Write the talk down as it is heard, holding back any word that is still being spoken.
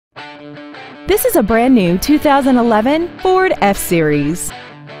This is a brand new 2011 Ford F-Series.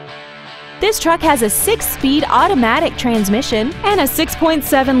 This truck has a 6-speed automatic transmission and a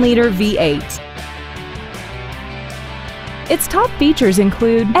 6.7-liter V8. Its top features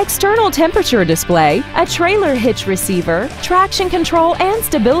include external temperature display, a trailer hitch receiver, traction control and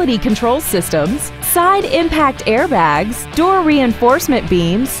stability control systems, side impact airbags, door reinforcement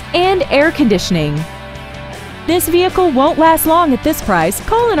beams, and air conditioning. This vehicle won't last long at this price.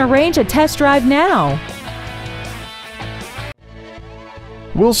 Call and arrange a test drive now.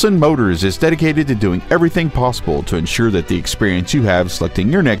 Wilson Motors is dedicated to doing everything possible to ensure that the experience you have selecting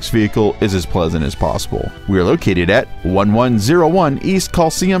your next vehicle is as pleasant as possible. We are located at 1101 East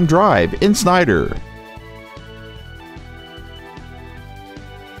Coliseum Drive in Snyder.